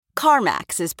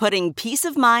CarMax is putting peace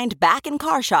of mind back in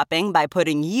car shopping by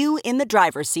putting you in the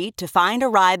driver's seat to find a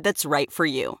ride that's right for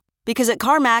you. Because at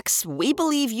CarMax, we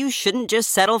believe you shouldn't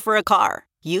just settle for a car.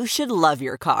 You should love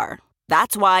your car.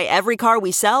 That's why every car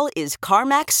we sell is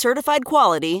CarMax certified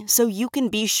quality, so you can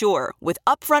be sure with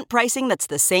upfront pricing that's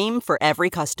the same for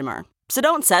every customer. So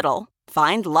don't settle.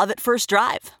 Find love at first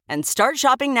drive and start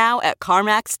shopping now at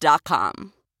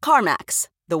CarMax.com. CarMax,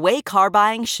 the way car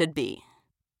buying should be.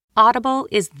 Audible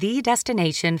is the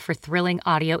destination for thrilling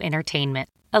audio entertainment.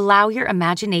 Allow your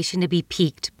imagination to be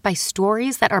piqued by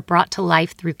stories that are brought to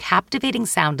life through captivating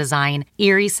sound design,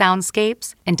 eerie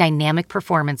soundscapes, and dynamic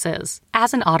performances.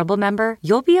 As an Audible member,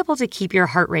 you'll be able to keep your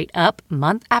heart rate up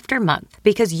month after month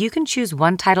because you can choose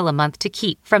one title a month to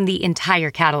keep from the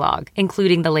entire catalog,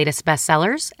 including the latest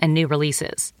bestsellers and new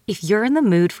releases. If you're in the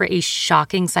mood for a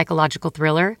shocking psychological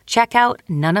thriller, check out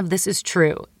None of This Is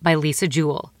True by Lisa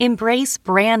Jewell. Embrace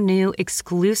brand new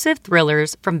exclusive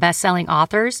thrillers from best-selling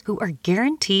authors who are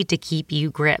guaranteed to keep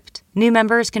you gripped. New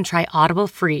members can try Audible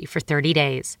free for 30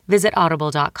 days. Visit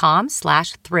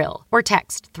audible.com/thrill or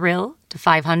text thrill to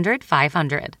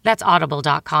 500-500. That's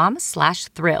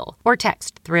audible.com/thrill or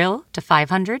text thrill to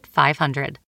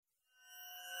 500-500.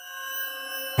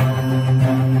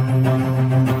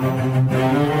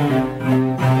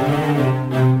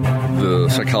 The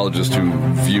psychologists who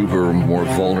view her more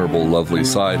vulnerable, lovely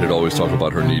side had always talked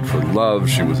about her need for love.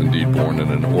 She was indeed born in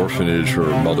an orphanage. Her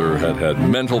mother had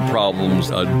mental problems,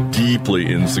 a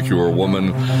deeply insecure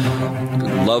woman.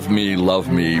 Love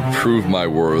me, prove my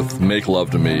worth, make love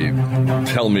to me,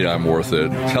 tell me I'm worth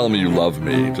it, tell me you love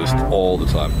me, just all the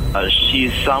time.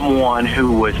 She's someone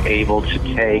who was able to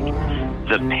take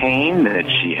the pain that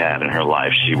she had in her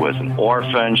life. She was an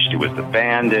orphan, she was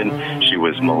abandoned, she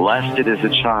was molested as a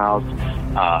child,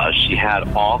 she had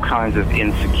all kinds of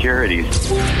insecurities.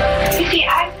 You see,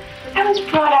 I was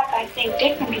brought up, I think,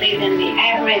 differently than the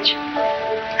average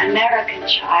American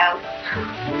child.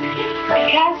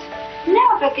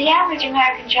 But the average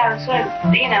American child sort of,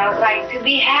 like to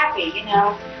be happy,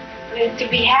 to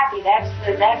be happy,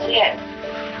 that's it.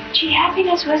 Gee,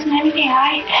 happiness wasn't anything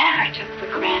I ever took for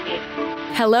granted.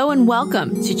 Hello and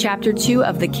welcome to Chapter 2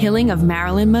 of The Killing of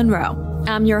Marilyn Monroe.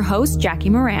 I'm your host, Jackie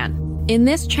Moran. In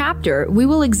this chapter, we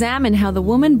will examine how the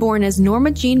woman born as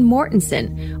Norma Jean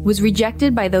Mortensen was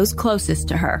rejected by those closest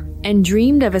to her and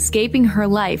dreamed of escaping her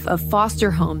life of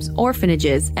foster homes,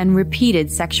 orphanages, and repeated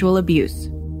sexual abuse.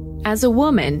 As a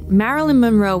woman, Marilyn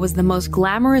Monroe was the most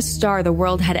glamorous star the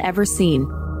world had ever seen.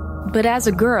 But as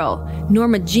a girl,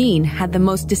 Norma Jean had the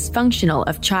most dysfunctional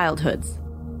of childhoods.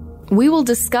 We will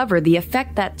discover the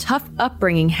effect that tough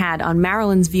upbringing had on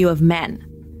Marilyn's view of men,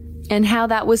 and how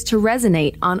that was to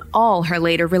resonate on all her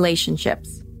later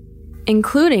relationships,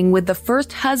 including with the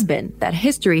first husband that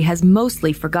history has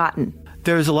mostly forgotten.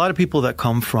 There's a lot of people that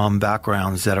come from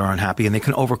backgrounds that are unhappy and they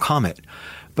can overcome it.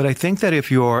 But I think that if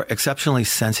you're exceptionally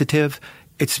sensitive,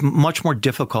 it's much more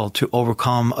difficult to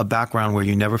overcome a background where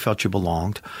you never felt you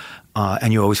belonged,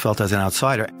 and you always felt as an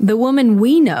outsider. The woman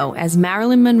we know as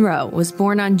Marilyn Monroe was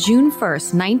born on June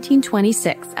 1st,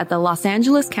 1926 at the Los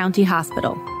Angeles County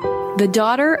Hospital. The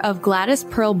daughter of Gladys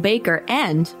Pearl Baker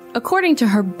and, according to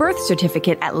her birth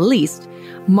certificate at least,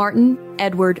 Martin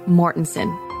Edward Mortensen.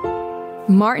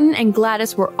 Martin and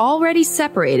Gladys were already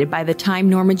separated by the time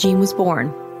Norma Jean was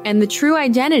born, and the true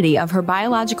identity of her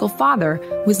biological father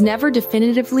was never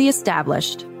definitively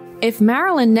established. If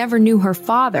Marilyn never knew her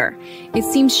father, it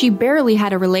seems she barely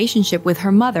had a relationship with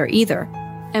her mother either.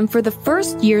 And for the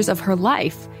first years of her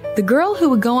life, the girl who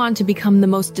would go on to become the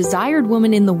most desired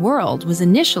woman in the world was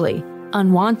initially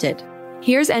unwanted.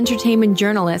 Here's entertainment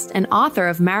journalist and author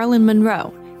of Marilyn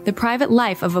Monroe, The Private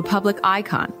Life of a Public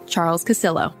Icon, Charles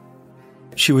Cassillo.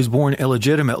 She was born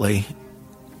illegitimately.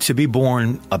 To be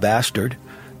born a bastard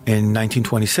in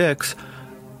 1926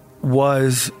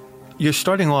 was, you're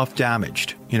starting off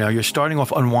damaged. You're starting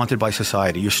off unwanted by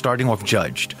society. You're starting off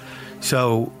judged.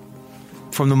 So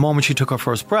from the moment she took her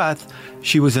first breath,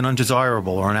 she was an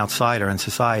undesirable or an outsider in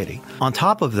society. On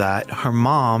top of that, her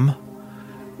mom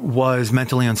was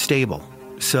mentally unstable.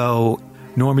 So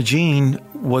Norma Jean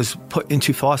was put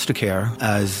into foster care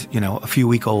as, a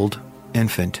few-week-old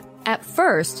infant. At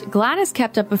first, Gladys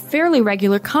kept up a fairly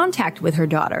regular contact with her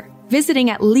daughter, visiting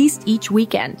at least each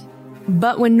weekend.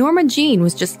 But when Norma Jean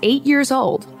was just 8 years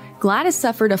old, Gladys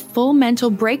suffered a full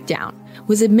mental breakdown,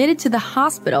 was admitted to the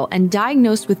hospital, and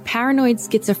diagnosed with paranoid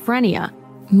schizophrenia.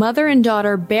 Mother and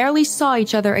daughter barely saw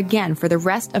each other again for the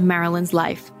rest of Marilyn's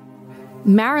life.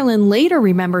 Marilyn later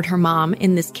remembered her mom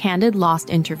in this candid Lost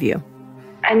interview.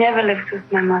 I never lived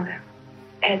with my mother.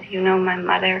 As you know, my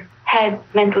mother had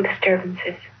mental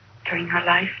disturbances during her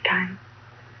lifetime.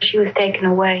 She was taken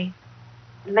away.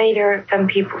 Later, some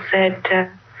people said,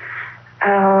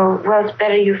 well, it's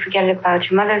better you forget about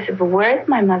your mother. I said, but where's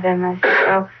my mother? And I said,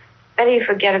 well, better you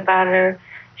forget about her.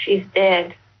 She's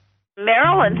dead.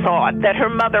 Marilyn thought that her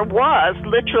mother was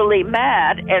literally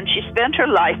mad, and she spent her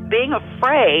life being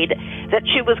afraid that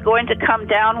she was going to come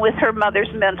down with her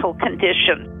mother's mental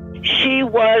condition. She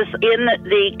was in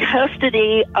the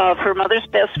custody of her mother's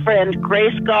best friend,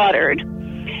 Grace Goddard,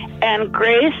 and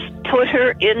Grace put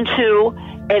her into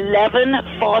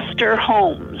 11 foster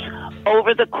homes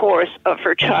over the course of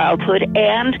her childhood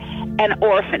and an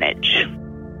orphanage.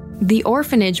 The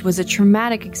orphanage was a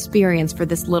traumatic experience for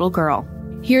this little girl.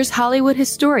 Here's Hollywood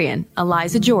historian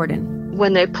Eliza Jordan.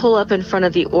 When they pull up in front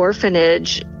of the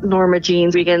orphanage, Norma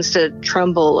Jean begins to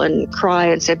tremble and cry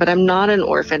and say, but I'm not an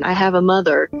orphan, I have a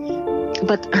mother.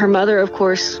 But her mother, of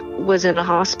course, was in a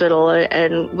hospital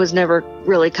and was never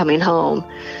really coming home.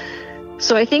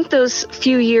 So I think those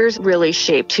few years really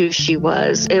shaped who she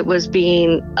was. It was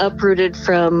being uprooted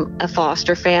from a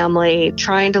foster family,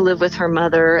 trying to live with her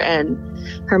mother, and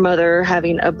her mother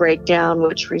having a breakdown,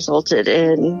 which resulted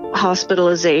in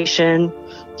hospitalization,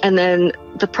 and then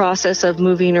the process of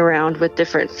moving around with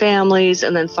different families,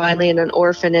 and then finally in an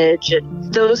orphanage.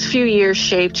 And those few years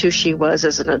shaped who she was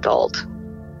as an adult.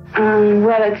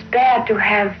 Well, it's bad to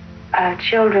have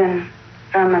children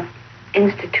from an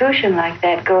institution like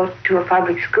that go to a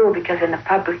public school, because in a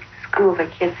public school the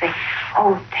kids say,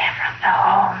 oh, they're from the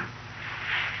home.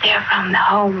 They're from the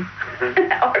home.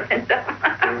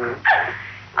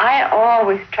 I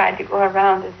always tried to go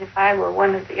around as if I were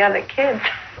one of the other kids.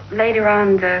 Later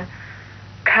on, the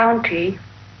county,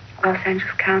 Los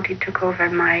Angeles County, took over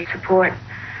my support.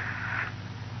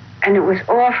 And it was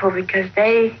awful because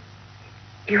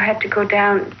you had to go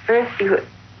down. First,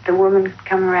 the woman would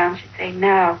come around, she'd say,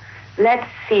 now, let's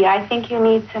see, I think you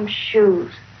need some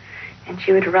shoes. And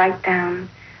she would write down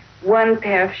one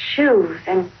pair of shoes.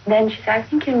 And then she said, I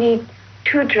think you need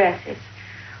 2 dresses.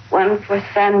 One for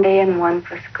Sunday and one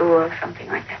for school, or something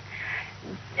like that.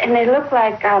 And they looked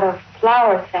like out of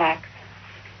flour sacks.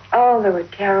 Oh, they were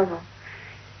terrible.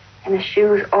 And the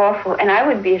shoes awful. And I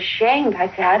would be ashamed.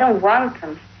 I'd say, I don't want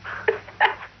them.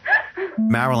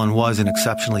 Marilyn was an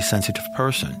exceptionally sensitive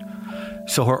person.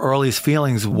 So her earliest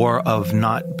feelings were of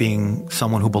not being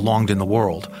someone who belonged in the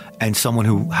world and someone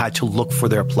who had to look for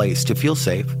their place to feel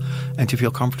safe and to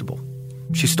feel comfortable.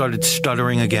 She started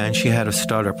stuttering again. She had a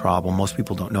stutter problem. Most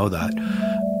people don't know that.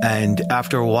 And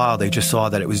after a while, they just saw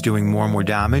that it was doing more and more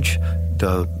damage,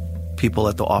 the people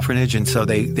at the orphanage, and so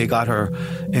they got her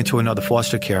into another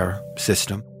foster care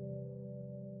system.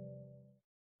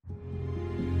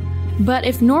 But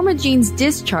if Norma Jean's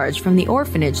discharge from the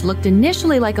orphanage looked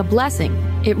initially like a blessing,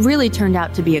 it really turned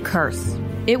out to be a curse.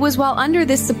 It was while under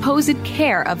this supposed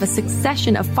care of a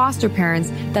succession of foster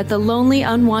parents that the lonely,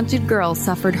 unwanted girl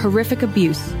suffered horrific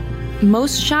abuse.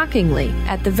 Most shockingly,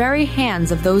 at the very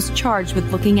hands of those charged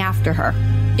with looking after her.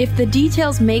 If the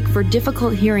details make for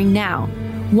difficult hearing now,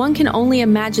 one can only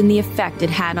imagine the effect it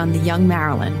had on the young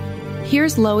Marilyn.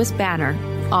 Here's Lois Banner,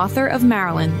 author of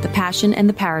Marilyn, The Passion and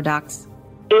the Paradox.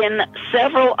 In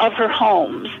several of her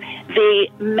homes, the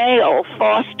male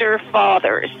foster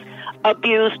fathers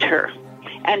abused her,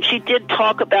 and she did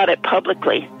talk about it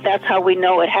publicly. That's how we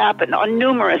know it happened. On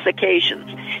numerous occasions,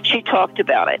 she talked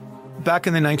about it. Back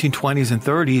in the 1920s and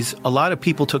 30s, a lot of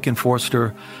people took in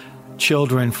foster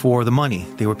children for the money.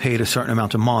 They were paid a certain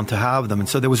amount a month to have them, and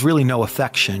so there was really no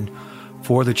affection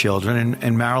for the children.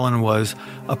 And Marilyn was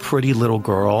a pretty little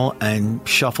girl and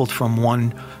shuffled from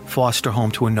one foster home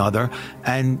to another,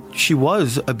 and she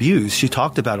was abused. She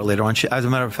talked about it later on. As a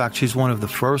matter of fact, she's one of the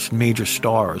first major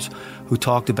stars who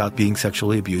talked about being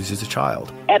sexually abused as a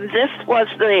child. And this was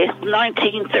the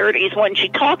 1930s. When she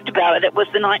talked about it, it was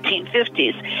the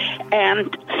 1950s.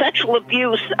 And sexual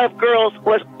abuse of girls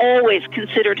was always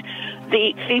considered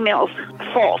the female's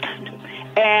fault.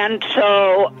 And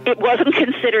so it wasn't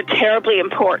considered terribly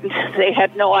important. They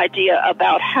had no idea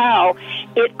about how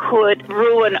it could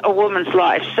ruin a woman's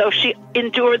life. So she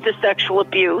endured the sexual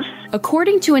abuse.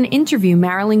 According to an interview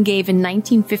Marilyn gave in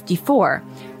 1954,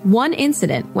 one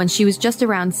incident, when she was just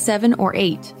around 7 or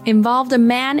 8, involved a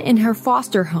man in her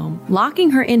foster home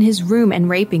locking her in his room and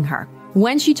raping her.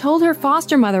 When she told her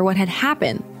foster mother what had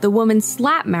happened, the woman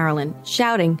slapped Marilyn,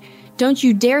 shouting, "Don't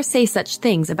you dare say such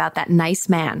things about that nice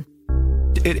man."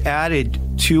 It added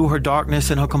to her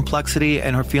darkness and her complexity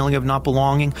and her feeling of not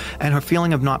belonging and her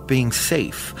feeling of not being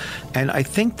safe. And I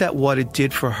think that what it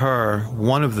did for her,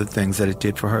 one of the things that it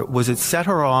did for her, was it set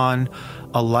her on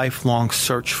a lifelong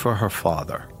search for her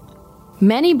father.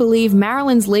 Many believe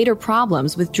Marilyn's later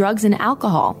problems with drugs and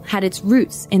alcohol had its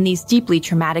roots in these deeply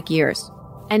traumatic years.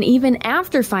 And even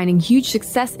after finding huge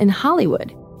success in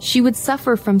Hollywood, she would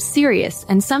suffer from serious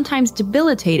and sometimes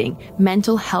debilitating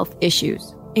mental health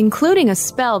issues, including a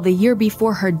spell the year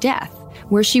before her death,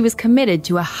 where she was committed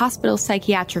to a hospital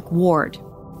psychiatric ward.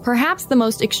 Perhaps the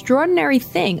most extraordinary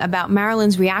thing about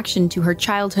Marilyn's reaction to her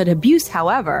childhood abuse,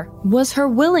 however, was her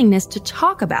willingness to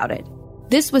talk about it.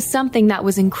 This was something that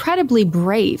was incredibly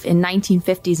brave in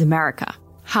 1950s America.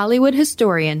 Hollywood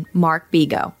historian Mark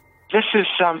Bego. This is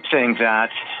something that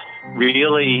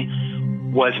really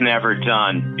was never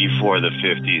done before the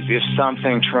 50s. If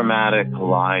something traumatic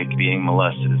like being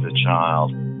molested as a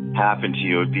child happened to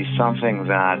you, it would be something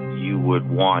that you would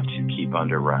want to keep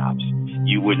under wraps.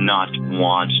 You would not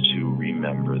want to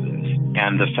remember this.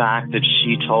 And the fact that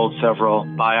she told several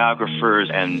biographers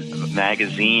and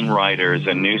magazine writers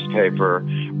and newspaper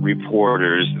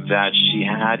reporters that she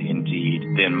had indeed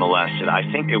been molested, I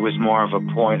think it was more of a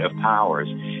point of power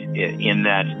in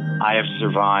that I have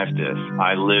survived this,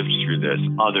 I lived through this,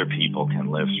 other people can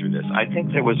live through this. I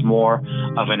think there was more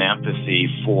of an empathy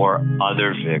for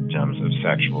other victims of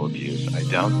sexual abuse. I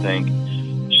don't think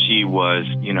she was,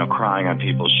 crying on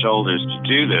people's shoulders to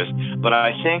do this. But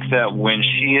I think that when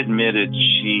she admitted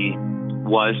she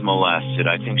was molested,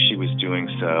 I think she was doing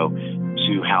so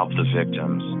to help the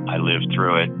victims. I lived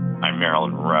through it. I'm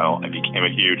Marilyn Monroe. I became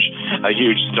a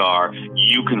huge star.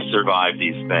 You can survive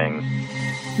these things.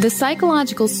 The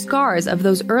psychological scars of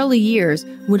those early years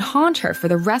would haunt her for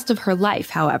the rest of her life,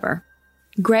 however.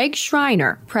 Greg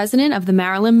Schreiner, president of the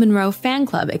Marilyn Monroe fan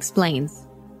club, explains.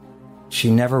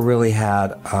 She never really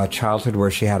had a childhood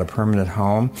where she had a permanent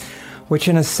home, which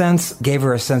in a sense gave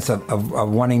her a sense of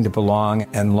wanting to belong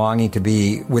and longing to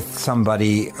be with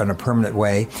somebody in a permanent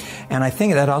way. And I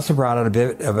think that also brought out a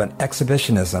bit of an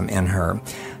exhibitionism in her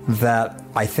that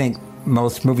I think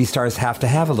most movie stars have to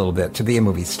have a little bit to be a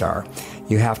movie star.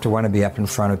 You have to want to be up in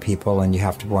front of people, and you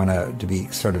have to want to be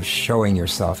sort of showing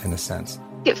yourself in a sense.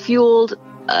 It fueled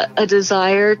a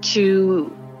desire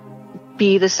to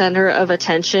be the center of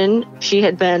attention. She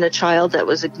had been a child that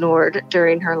was ignored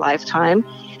during her lifetime.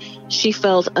 She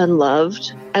felt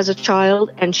unloved as a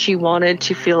child, and she wanted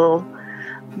to feel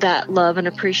that love and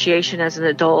appreciation as an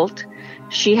adult.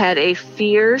 She had a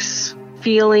fierce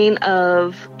feeling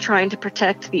of trying to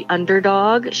protect the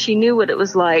underdog. She knew what it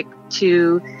was like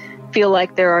to feel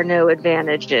like there are no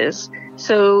advantages.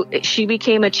 So she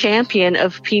became a champion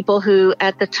of people who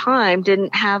at the time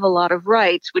didn't have a lot of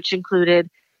rights, which included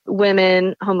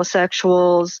women,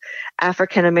 homosexuals,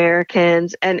 African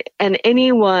Americans, and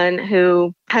anyone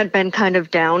who had been kind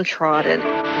of downtrodden.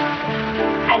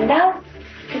 I loved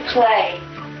to play.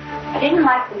 I didn't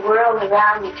like the world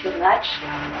around me too much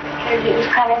because it was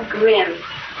kind of grim.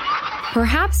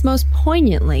 Perhaps most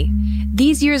poignantly,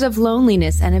 these years of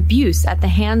loneliness and abuse at the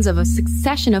hands of a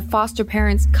succession of foster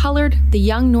parents colored the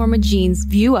young Norma Jean's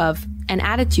view of and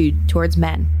attitude towards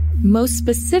men. Most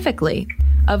specifically,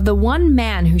 of the one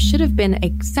man who should have been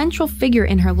a central figure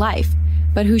in her life,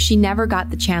 but who she never got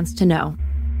the chance to know.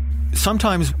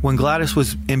 Sometimes when Gladys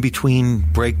was in between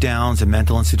breakdowns and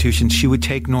mental institutions, she would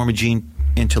take Norma Jean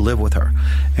in to live with her.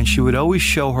 And she would always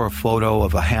show her a photo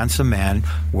of a handsome man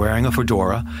wearing a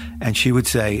fedora, and she would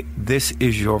say, "This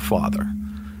is your father."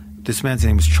 This man's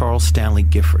name was Charles Stanley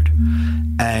Gifford.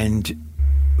 And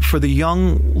for the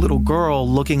young little girl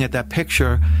looking at that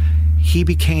picture, he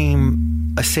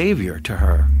became a savior to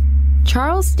her.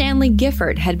 Charles Stanley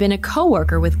Gifford had been a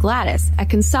co-worker with Gladys at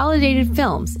Consolidated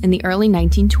Films in the early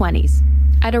 1920s.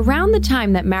 At around the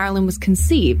time that Marilyn was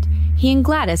conceived, he and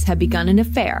Gladys had begun an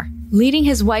affair, leading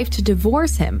his wife to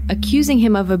divorce him, accusing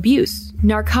him of abuse,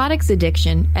 narcotics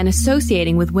addiction, and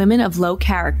associating with women of low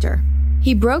character.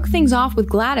 He broke things off with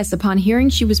Gladys upon hearing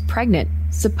she was pregnant,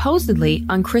 supposedly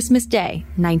on Christmas Day,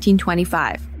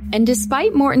 1925. And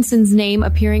despite Mortenson's name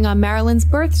appearing on Marilyn's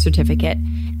birth certificate,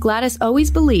 Gladys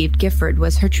always believed Gifford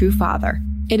was her true father.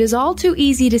 It is all too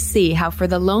easy to see how for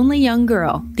the lonely young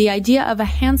girl, the idea of a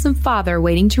handsome father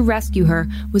waiting to rescue her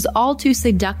was all too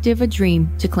seductive a dream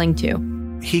to cling to.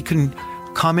 He can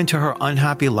come into her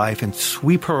unhappy life and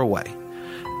sweep her away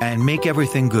and make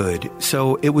everything good.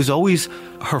 So it was always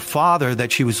her father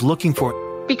that she was looking for.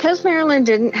 Because Marilyn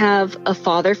didn't have a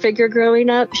father figure growing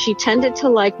up, she tended to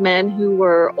like men who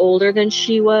were older than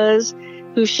she was,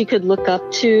 who she could look up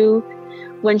to.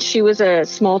 When she was a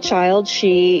small child,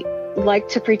 she liked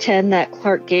to pretend that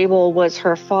Clark Gable was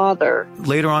her father.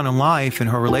 Later on in life, in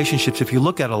her relationships, if you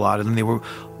look at a lot of them, they were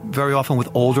very often with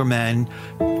older men,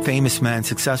 famous men,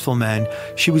 successful men.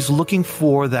 She was looking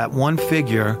for that one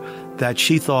figure that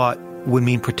she thought would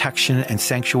mean protection and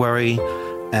sanctuary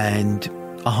and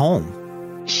a home.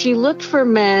 She looked for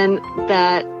men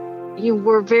that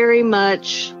were very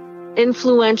much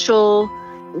influential,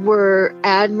 were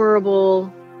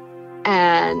admirable,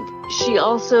 and she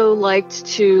also liked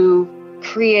to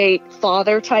create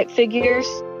father-type figures.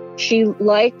 She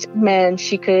liked men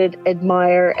she could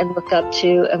admire and look up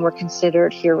to and were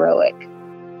considered heroic.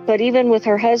 But even with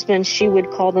her husband, she would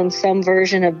call them some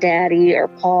version of daddy or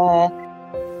pa.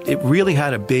 It really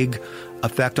had a big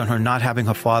effect on her not having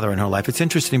her father in her life. It's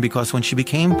interesting because when she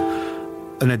became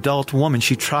an adult woman,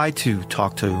 she tried to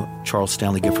talk to Charles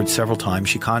Stanley Gifford several times.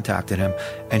 She contacted him,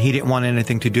 and he didn't want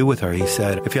anything to do with her. He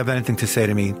said, if you have anything to say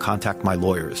to me, contact my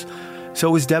lawyers. So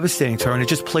it was devastating to her, and it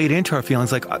just played into her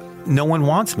feelings like, no one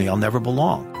wants me, I'll never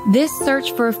belong. This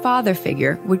search for a father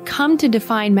figure would come to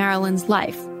define Marilyn's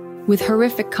life, with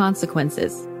horrific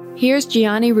consequences. Here's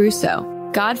Gianni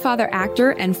Russo, Godfather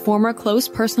actor and former close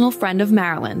personal friend of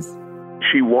Marilyn's.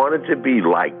 She wanted to be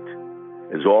liked,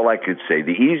 is all I could say.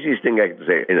 The easiest thing I could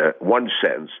say in one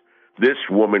sentence, this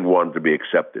woman wanted to be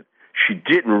accepted. She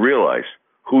didn't realize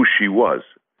who she was,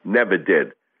 never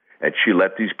did. And she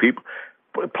let these people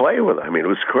play with her. I mean, it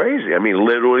was crazy. I mean,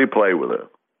 literally play with her.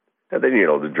 And then,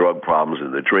 the drug problems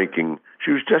and the drinking.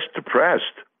 She was just depressed.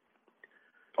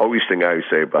 Always thing I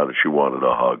say about her, she wanted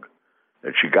a hug.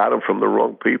 And she got him from the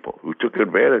wrong people who took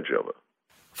advantage of her.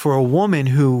 For a woman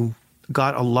who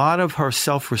got a lot of her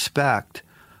self-respect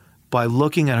by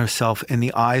looking at herself in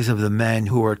the eyes of the men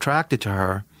who were attracted to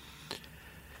her,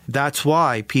 that's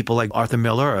why people like Arthur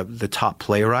Miller, the top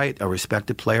playwright, a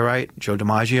respected playwright, Joe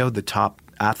DiMaggio, the top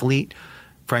athlete,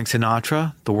 Frank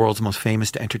Sinatra, the world's most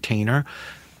famous entertainer,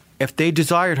 if they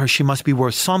desired her, she must be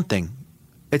worth something.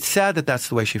 It's sad that that's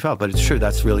the way she felt, but it's true,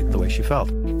 that's really the way she felt.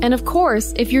 And of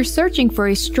course, if you're searching for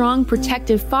a strong,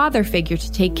 protective father figure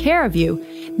to take care of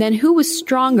you, then who was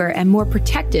stronger and more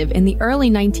protective in the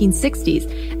early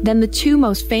 1960s than the two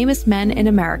most famous men in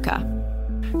America?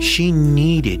 She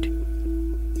needed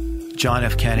John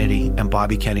F. Kennedy and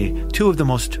Bobby Kennedy, two of the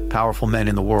most powerful men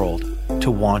in the world, to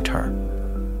want her.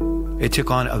 It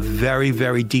took on a very,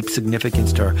 very deep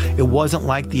significance to her. It wasn't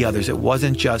like the others. It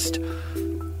wasn't just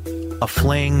a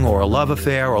fling or a love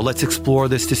affair or let's explore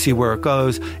this to see where it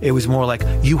goes. It was more like,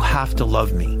 you have to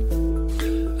love me.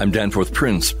 I'm Danforth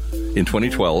Prince. In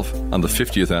 2012, on the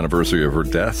 50th anniversary of her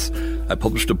death, I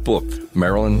published a book,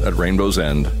 Marilyn at Rainbow's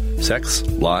End, Sex,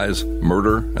 Lies,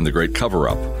 Murder, and the Great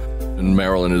Cover-Up. And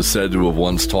Marilyn is said to have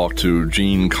once talked to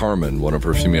Jean Carmen, one of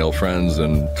her female friends,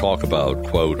 and talk about,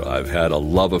 quote, I've had a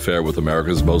love affair with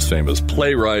America's most famous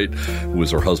playwright, who was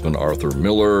her husband Arthur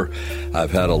Miller. I've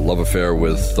had a love affair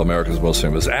with America's most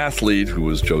famous athlete, who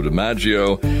was Joe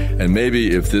DiMaggio. And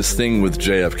maybe if this thing with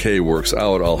JFK works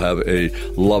out, I'll have a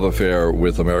love affair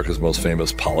with America's most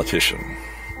famous politician.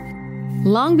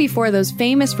 Long before those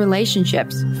famous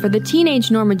relationships, for the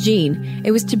teenage Norma Jean, it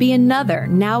was to be another,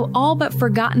 now all but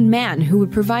forgotten man who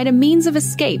would provide a means of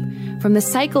escape from the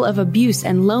cycle of abuse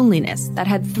and loneliness that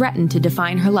had threatened to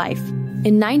define her life.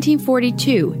 In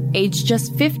 1942, aged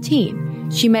just 15,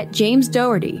 she met James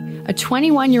Dougherty, a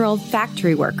 21-year-old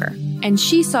factory worker, and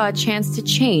she saw a chance to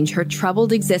change her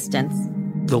troubled existence.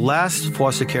 The last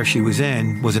foster care she was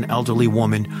in was an elderly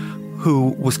woman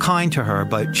who was kind to her,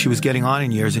 but she was getting on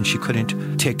in years and she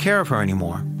couldn't take care of her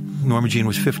anymore. Norma Jean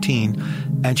was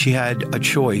 15, and she had a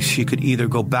choice. She could either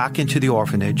go back into the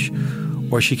orphanage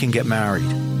or she can get married.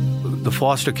 The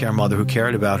foster care mother who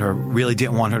cared about her really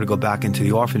didn't want her to go back into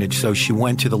the orphanage, so she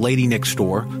went to the lady next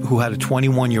door who had a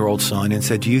 21-year-old son and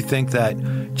said, do you think that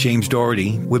James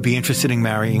Dougherty would be interested in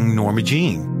marrying Norma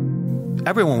Jean?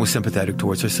 Everyone was sympathetic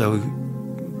towards her, so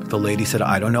the lady said,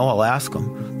 I don't know, I'll ask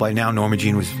him. By now, Norma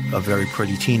Jean was a very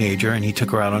pretty teenager, and he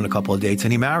took her out on a couple of dates,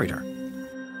 and he married her.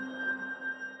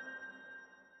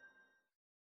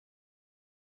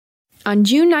 On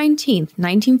June 19,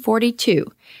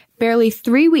 1942, barely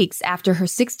 3 weeks after her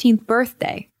 16th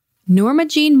birthday, Norma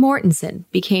Jean Mortensen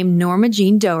became Norma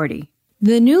Jean Dougherty.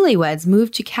 The newlyweds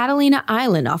moved to Catalina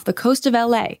Island off the coast of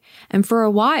LA, and for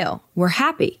a while were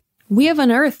happy. We have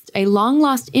unearthed a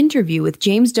long-lost interview with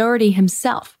James Dougherty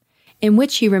himself, in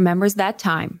which he remembers that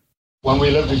time. When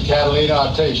we lived in Catalina,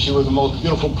 I'll tell you, she was the most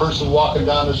beautiful person walking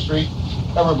down the street.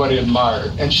 Everybody admired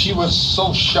her. And she was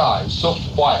so shy, so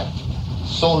quiet,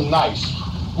 so nice,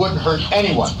 wouldn't hurt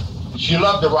anyone. She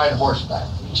loved to ride horseback,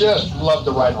 just loved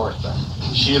to ride horseback.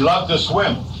 She loved to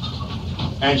swim,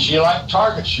 and she liked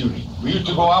target shooting. We used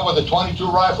to go out with a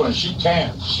 .22 rifle and shoot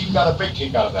cans. She got a big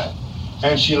kick out of that.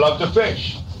 And she loved to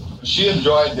fish. She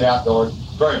enjoyed the outdoors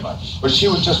very much, but she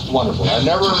was just wonderful. I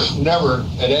never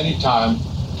at any time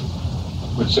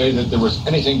would say that there was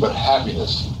anything but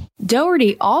happiness.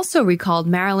 Dougherty also recalled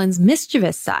Marilyn's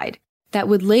mischievous side that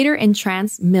would later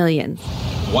entrance millions.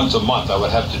 Once a month, I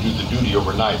would have to do the duty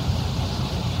overnight.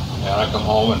 And I'd come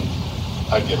home and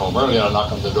I'd get home early and I'd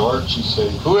knock on the door and she'd say,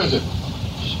 who is it?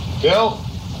 Bill?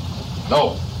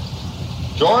 No.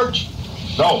 George?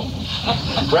 No.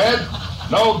 Fred?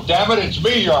 No, damn it, it's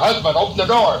me, your husband. Open the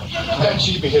door. Then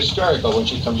she'd be hysterical when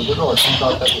she'd come to the door. She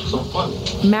thought that was so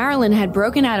funny. Marilyn had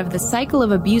broken out of the cycle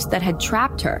of abuse that had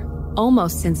trapped her,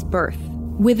 almost since birth.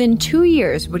 Within 2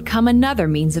 years would come another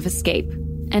means of escape,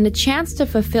 and a chance to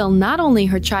fulfill not only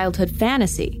her childhood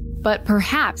fantasy, but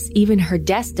perhaps even her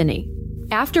destiny.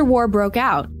 After war broke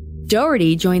out,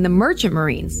 Doherty joined the Merchant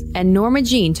Marines, and Norma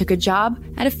Jean took a job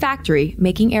at a factory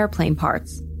making airplane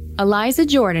parts. Eliza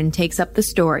Jordan takes up the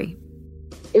story.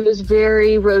 It was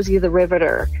very Rosie the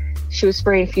Riveter. She was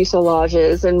spraying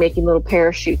fuselages and making little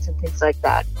parachutes and things like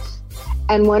that.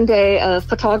 And one day, a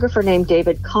photographer named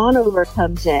David Conover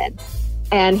comes in,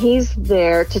 and he's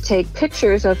there to take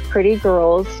pictures of pretty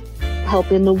girls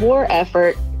helping the war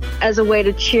effort as a way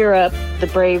to cheer up the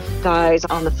brave guys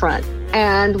on the front.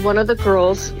 And one of the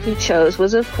girls he chose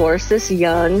was, of course, this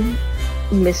young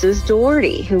Mrs.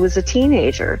 Doherty, who was a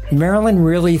teenager. Marilyn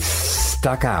really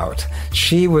stuck out.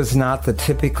 She was not the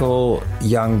typical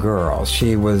young girl.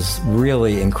 She was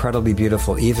really incredibly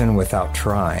beautiful, even without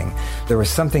trying. There was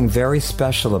something very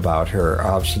special about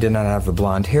her. She did not have the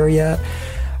blonde hair yet,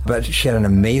 but she had an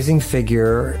amazing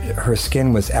figure. Her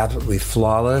skin was absolutely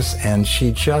flawless, and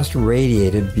she just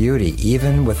radiated beauty,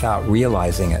 even without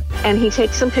realizing it. And he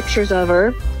takes some pictures of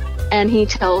her, and he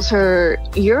tells her,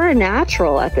 you're a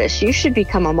natural at this. You should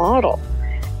become a model.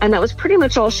 And that was pretty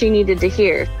much all she needed to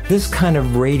hear. This kind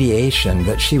of radiation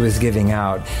that she was giving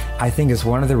out, I think, is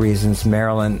one of the reasons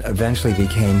Marilyn eventually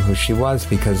became who she was,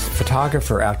 because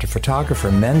photographer after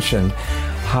photographer mentioned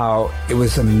how it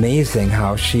was amazing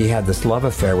how she had this love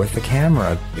affair with the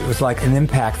camera. It was like an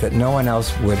impact that no one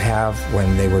else would have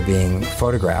when they were being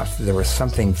photographed. There was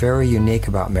something very unique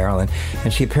about Marilyn,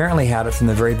 and she apparently had it from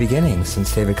the very beginning,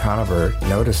 since David Conover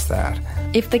noticed that.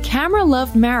 If the camera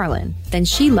loved Marilyn, then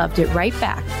she loved it right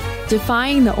back.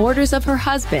 Defying the orders of her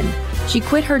husband, she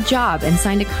quit her job and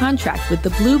signed a contract with the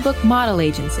Blue Book Model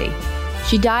Agency.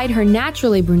 She dyed her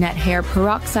naturally brunette hair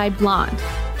peroxide blonde,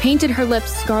 painted her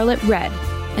lips scarlet red,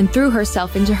 and threw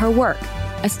herself into her work,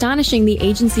 astonishing the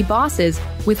agency bosses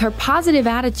with her positive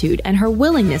attitude and her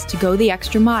willingness to go the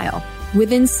extra mile.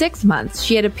 Within 6 months,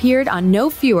 she had appeared on no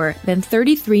fewer than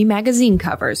 33 magazine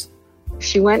covers.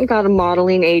 She went and got a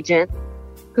modeling agent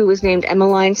who was named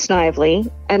Emmeline Snively,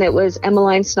 and it was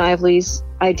Emmeline Snively's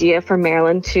idea for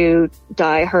Marilyn to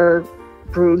dye her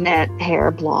brunette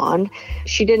hair blonde.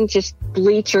 She didn't just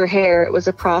bleach her hair. It was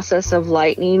a process of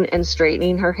lightening and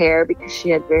straightening her hair because she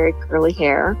had very curly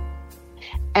hair.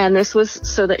 And this was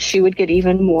so that she would get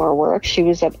even more work. She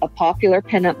was a popular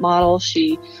pinup model.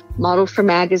 She modeled for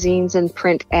magazines and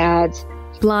print ads.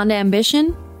 Blonde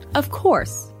ambition? Of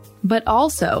course. But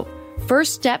also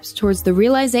first steps towards the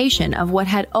realization of what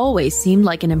had always seemed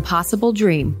like an impossible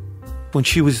dream. When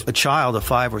she was a child of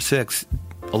 5 or 6,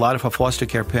 a lot of her foster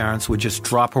care parents would just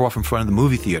drop her off in front of the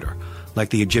movie theater, like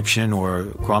the Egyptian or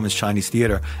Grauman's Chinese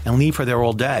Theater, and leave her there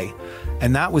all day.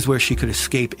 And that was where she could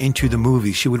escape into the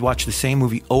movies. She would watch the same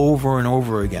movie over and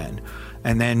over again.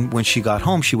 And then when she got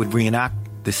home, she would reenact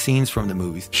the scenes from the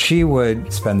movies. She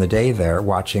would spend the day there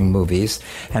watching movies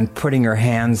and putting her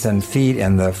hands and feet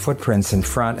in the footprints in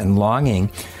front and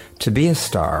longing to be a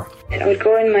star. I would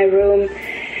go in my room,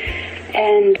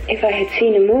 and if I had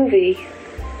seen a movie,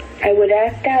 I would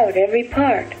act out every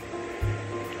part.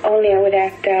 Only I would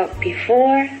act out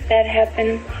before that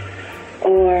happened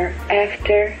or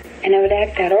after, and I would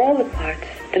act out all the parts,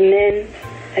 the men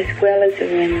as well as the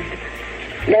women.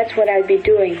 That's what I'd be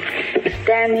doing,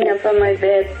 standing up on my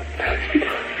bed,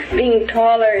 being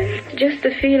taller, just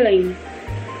the feeling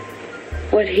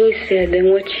what he said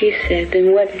and what she said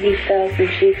and what he felt and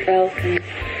she felt, and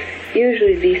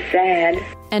usually be sad.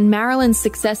 And Marilyn's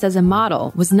success as a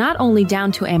model was not only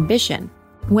down to ambition.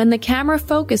 When the camera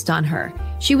focused on her,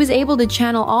 she was able to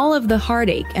channel all of the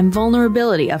heartache and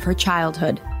vulnerability of her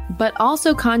childhood, but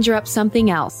also conjure up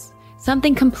something else,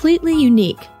 something completely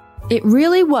unique. It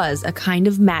really was a kind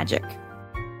of magic.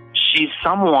 She's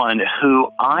someone who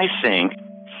I think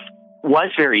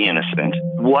was very innocent,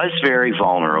 was very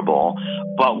vulnerable,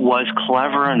 but was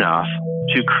clever enough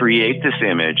to create this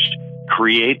image,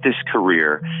 create this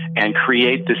career, and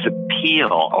create this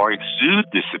appeal or exude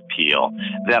this appeal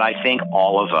that I think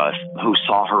all of us who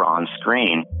saw her on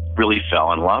screen really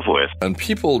fell in love with. And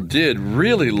people did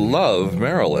really love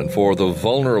Marilyn for the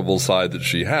vulnerable side that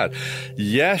she had.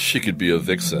 Yes, she could be a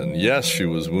vixen. Yes, she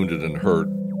was wounded and hurt.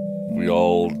 We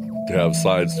all have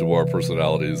sides to our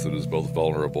personalities that is both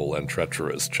vulnerable and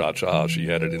treacherous. Cha-cha, she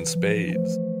had it in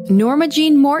spades. Norma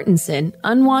Jean Mortensen,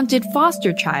 unwanted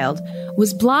foster child,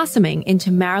 was blossoming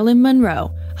into Marilyn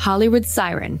Monroe, Hollywood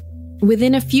siren.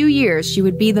 Within a few years, she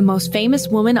would be the most famous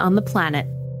woman on the planet.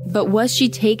 But was she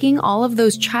taking all of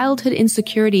those childhood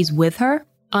insecurities with her?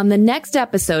 On the next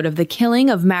episode of The Killing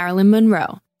of Marilyn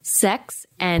Monroe, Sex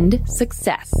and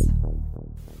Success.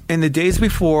 In the days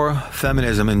before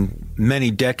feminism and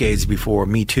many decades before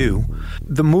Me Too,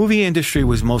 the movie industry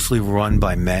was mostly run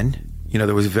by men. You know,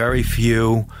 there was very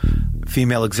few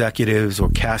female executives or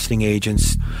casting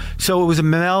agents. So it was a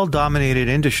male-dominated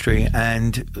industry.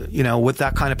 And, you know, with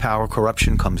that kind of power,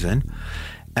 corruption comes in.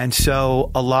 And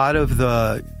so a lot of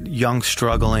the young,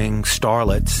 struggling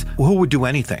starlets who would do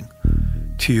anything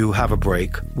to have a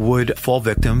break would fall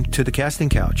victim to the casting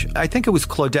couch. I think it was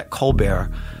Claudette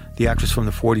Colbert, the actress from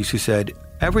the 40s, who said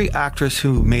every actress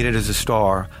who made it as a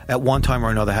star at one time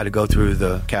or another had to go through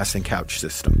the casting couch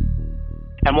system.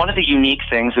 And one of the unique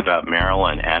things about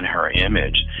Marilyn and her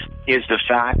image is the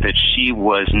fact that she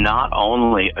was not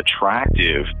only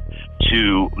attractive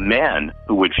to men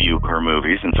who would view her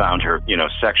movies and found her, you know,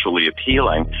 sexually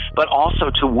appealing, but also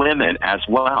to women as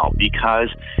well, because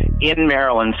in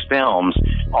Marilyn's films,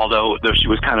 although she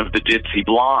was kind of the ditzy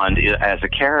blonde as a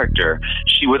character,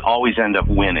 she would always end up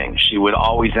winning. She would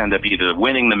always end up either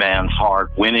winning the man's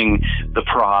heart, winning the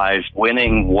prize,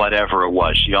 winning whatever it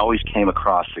was. She always came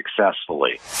across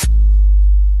successfully.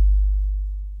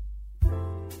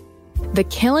 The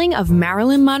Killing of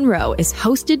Marilyn Monroe is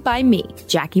hosted by me,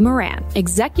 Jackie Moran,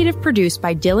 executive produced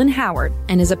by Dylan Howard,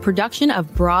 and is a production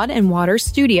of Broad and Water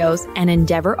Studios and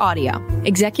Endeavor Audio.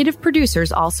 Executive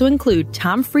producers also include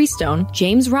Tom Freestone,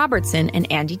 James Robertson, and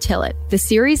Andy Tillett. The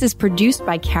series is produced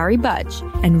by Carrie Budge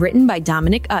and written by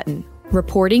Dominic Utton.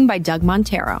 Reporting by Doug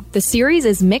Montero. The series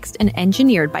is mixed and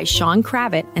engineered by Sean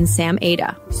Kravitz and Sam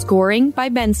Ada. Scoring by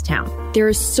Benstown. There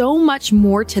is so much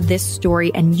more to this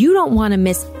story, and you don't want to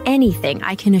miss anything,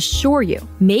 I can assure you.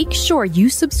 Make sure you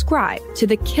subscribe to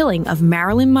The Killing of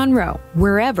Marilyn Monroe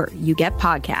wherever you get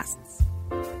podcasts.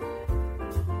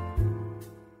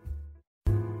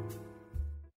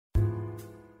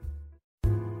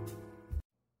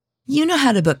 You know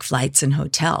how to book flights and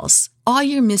hotels. All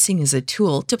you're missing is a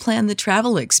tool to plan the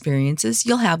travel experiences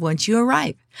you'll have once you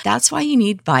arrive. That's why you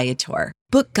need Viator.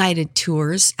 Book guided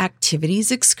tours,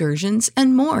 activities, excursions,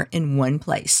 and more in one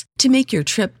place to make your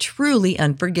trip truly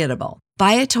unforgettable.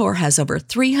 Viator has over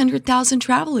 300,000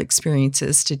 travel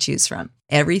experiences to choose from.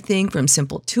 Everything from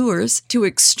simple tours to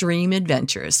extreme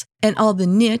adventures and all the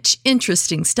niche,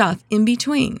 interesting stuff in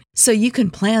between. So you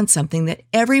can plan something that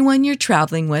everyone you're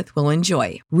traveling with will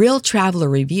enjoy. Real traveler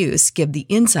reviews give the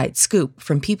inside scoop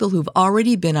from people who've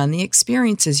already been on the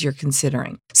experiences you're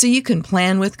considering. So you can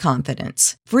plan with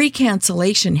confidence. Free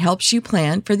cancellation helps you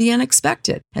plan for the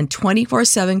unexpected. And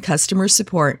 24/7 customer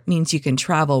support means you can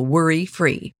travel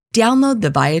worry-free. Download the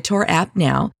Viator app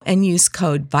now and use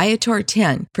code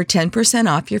Viator10 for 10%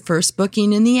 off your first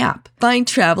booking in the app. Find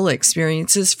travel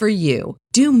experiences for you.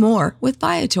 Do more with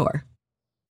Viator.